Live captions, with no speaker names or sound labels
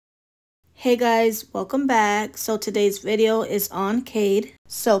Hey guys, welcome back. So today's video is on Kaed.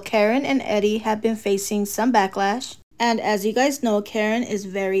 So Karen and Eddie have been facing some backlash. And as you guys know, Karen is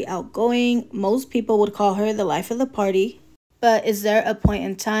very outgoing. Most people would call her the life of the party. But is there a point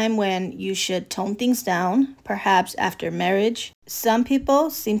in time when you should tone things down? Perhaps after marriage? Some people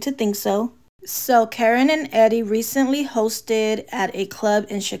seem to think so. So Karen and Eddie recently hosted at a club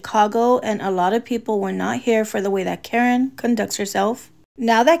in Chicago, and a lot of people were not here for the way that Karen conducts herself.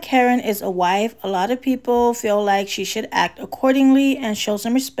 Now that Karen is a wife, a lot of people feel like she should act accordingly and show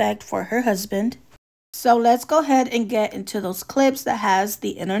some respect for her husband. So let's go ahead and get into those clips that has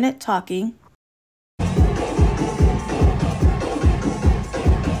the internet talking.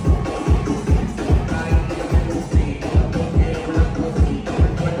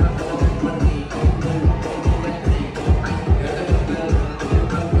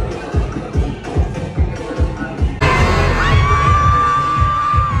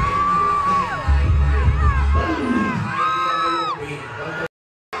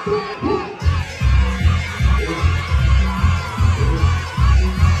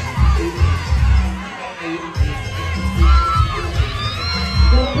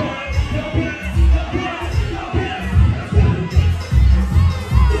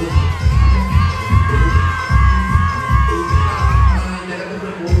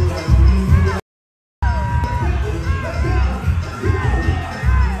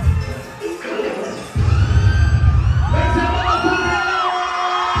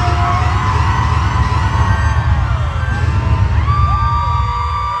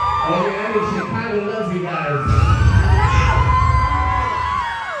 Chicago loves you guys.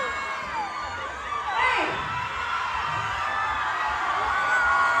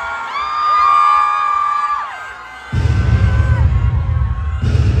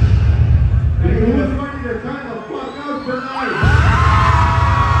 Hey, who's ready to turn the fuck up tonight?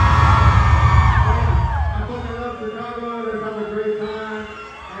 I fucking love Chicago. Let's have a great time.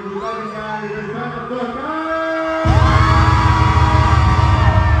 And we love you guys. Let's turn the fuck up.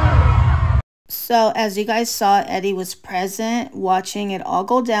 So as you guys saw, Eddie was present, watching it all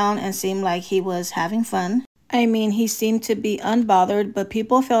go down and seemed like he was having fun. I mean, he seemed to be unbothered, but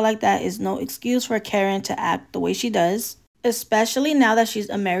people feel like that is no excuse for Karen to act the way she does, especially now that she's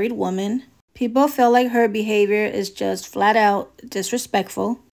a married woman. People feel like her behavior is just flat out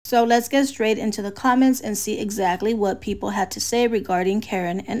disrespectful. So let's get straight into the comments and see exactly what people had to say regarding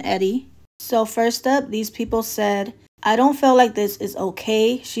Karen and Eddie. So first up, these people said, I don't feel like this is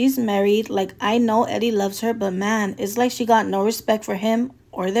okay. She's married. Like, I know Eddie loves her, but man, it's like she got no respect for him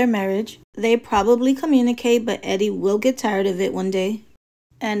or their marriage. They probably communicate, but Eddie will get tired of it one day.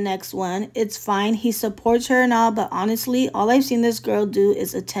 And next one, it's fine. He supports her and all, but honestly, all I've seen this girl do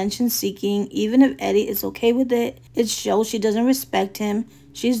is attention seeking. Even if Eddie is okay with it, it shows she doesn't respect him.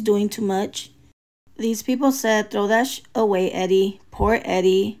 She's doing too much. These people said, throw that away, Eddie. Poor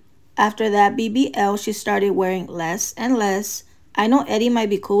Eddie. After that BBL, she started wearing less and less. I know Eddie might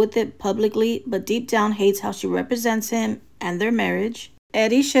be cool with it publicly, but deep down hates how she represents him and their marriage.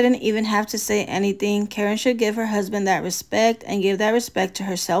 Eddie shouldn't even have to say anything. Karen should give her husband that respect and give that respect to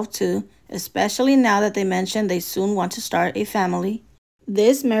herself too, especially now that they mentioned they soon want to start a family.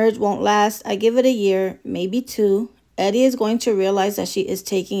 This marriage won't last. I give it a year, maybe two. Eddie is going to realize that she is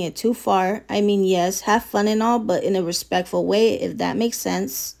taking it too far. I mean, yes, have fun and all, but in a respectful way, if that makes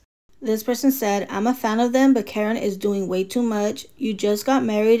sense. This person said, I'm a fan of them, but Karen is doing way too much. You just got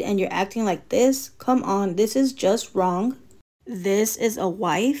married and you're acting like this? Come on, this is just wrong. This is a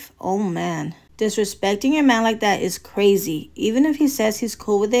wife? Oh man. Disrespecting your man like that is crazy. Even if he says he's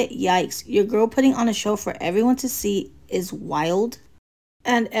cool with it, yikes. Your girl putting on a show for everyone to see is wild.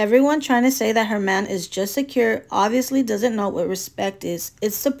 And everyone trying to say that her man is just secure obviously doesn't know what respect is.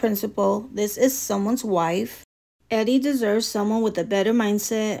 It's the principle. This is someone's wife. Eddie deserves someone with a better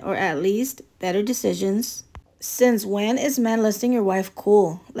mindset, or at least better decisions. Since when is man listing your wife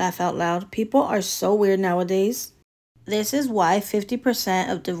cool? Laugh out loud. People are so weird nowadays. This is why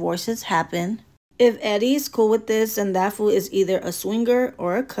 50% of divorces happen. If Eddie is cool with this, then that fool is either a swinger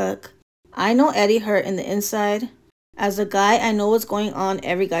or a cuck. I know Eddie hurt in the inside. As a guy, I know what's going on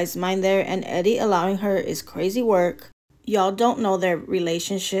every guy's mind there, and Eddie allowing her is crazy work. Y'all don't know their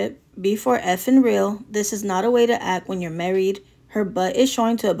relationship. Be for effing real. This is not a way to act when you're married. Her butt is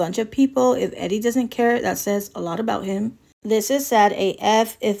showing to a bunch of people. If Eddie doesn't care, that says a lot about him. This is sad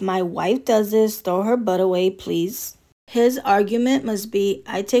AF. If my wife does this, throw her butt away, please. His argument must be,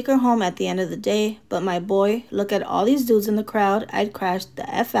 I'd take her home at the end of the day, but my boy, look at all these dudes in the crowd. I'd crash the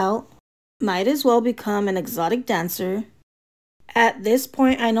F out. Might as well become an exotic dancer. At this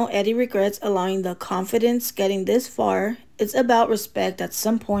point, I know Eddie regrets allowing the confidence getting this far. It's about respect at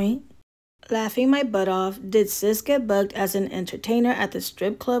some point. Laughing my butt off. Did sis get booked as an entertainer at the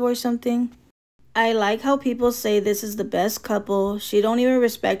strip club or something? I like how people say this is the best couple. She don't even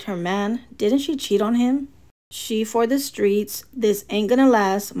respect her man. Didn't she cheat on him? She for the streets. This ain't gonna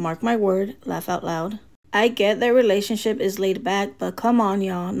last. Mark my word. Laugh out loud. I get their relationship is laid back, but come on,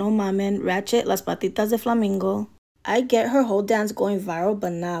 y'all. No mamen. Ratchet las patitas de flamingo. I get her whole dance going viral,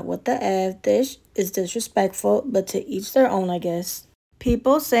 but nah, what the F? This is disrespectful, but to each their own, I guess.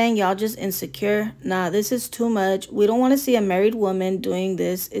 People saying y'all just insecure. Nah, this is too much. We don't want to see a married woman doing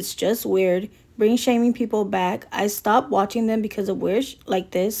this. It's just weird. Bring shaming people back. I stopped watching them because of wish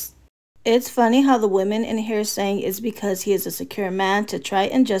like this. It's funny how the women in here saying it's because he is a secure man to try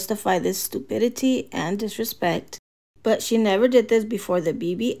and justify this stupidity and disrespect. But she never did this before the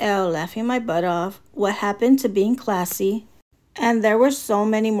BBL, laughing my butt off. What happened to being classy? And there were so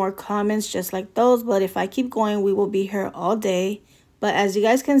many more comments just like those, but if I keep going, we will be here all day. But as you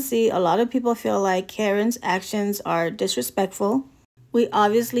guys can see, a lot of people feel like Karen's actions are disrespectful. We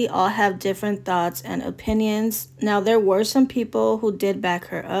obviously all have different thoughts and opinions. Now, there were some people who did back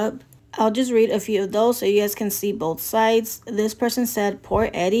her up. I'll just read a few of those so you guys can see both sides. This person said,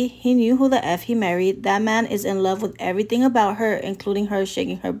 poor Eddie, he knew who the F he married. That man is in love with everything about her, including her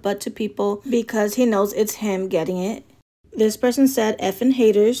shaking her butt to people because he knows it's him getting it. This person said, effing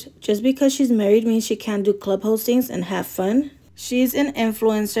haters, just because she's married means she can't do club hostings and have fun. She's an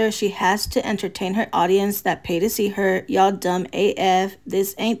influencer. She has to entertain her audience that pay to see her. Y'all dumb AF.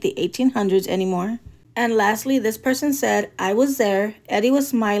 This ain't the 1800s anymore. And lastly, this person said, I was there. Eddie was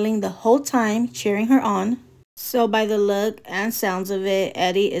smiling the whole time, cheering her on. So by the look and sounds of it,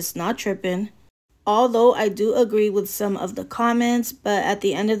 Eddie is not tripping. Although I do agree with some of the comments, but at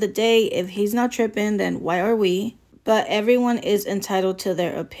the end of the day, if he's not tripping, then why are we? But everyone is entitled to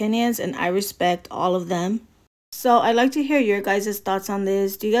their opinions, and I respect all of them. So I'd like to hear your guys' thoughts on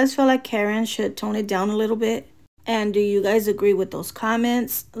this. Do you guys feel like Karen should tone it down a little bit? And do you guys agree with those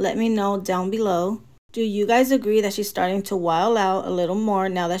comments? Let me know down below. Do you guys agree that she's starting to wild out a little more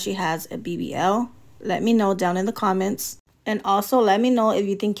now that she has a BBL? Let me know down in the comments. And also let me know if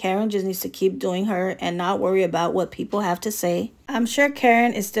you think Karen just needs to keep doing her and not worry about what people have to say. I'm sure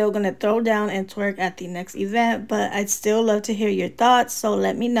Karen is still going to throw down and twerk at the next event, but I'd still love to hear your thoughts, so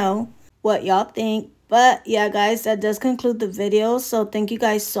let me know what y'all think. But yeah, guys, that does conclude the video, so thank you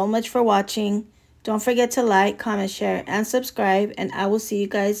guys so much for watching. Don't forget to like, comment, share, and subscribe, and I will see you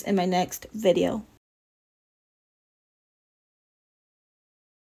guys in my next video.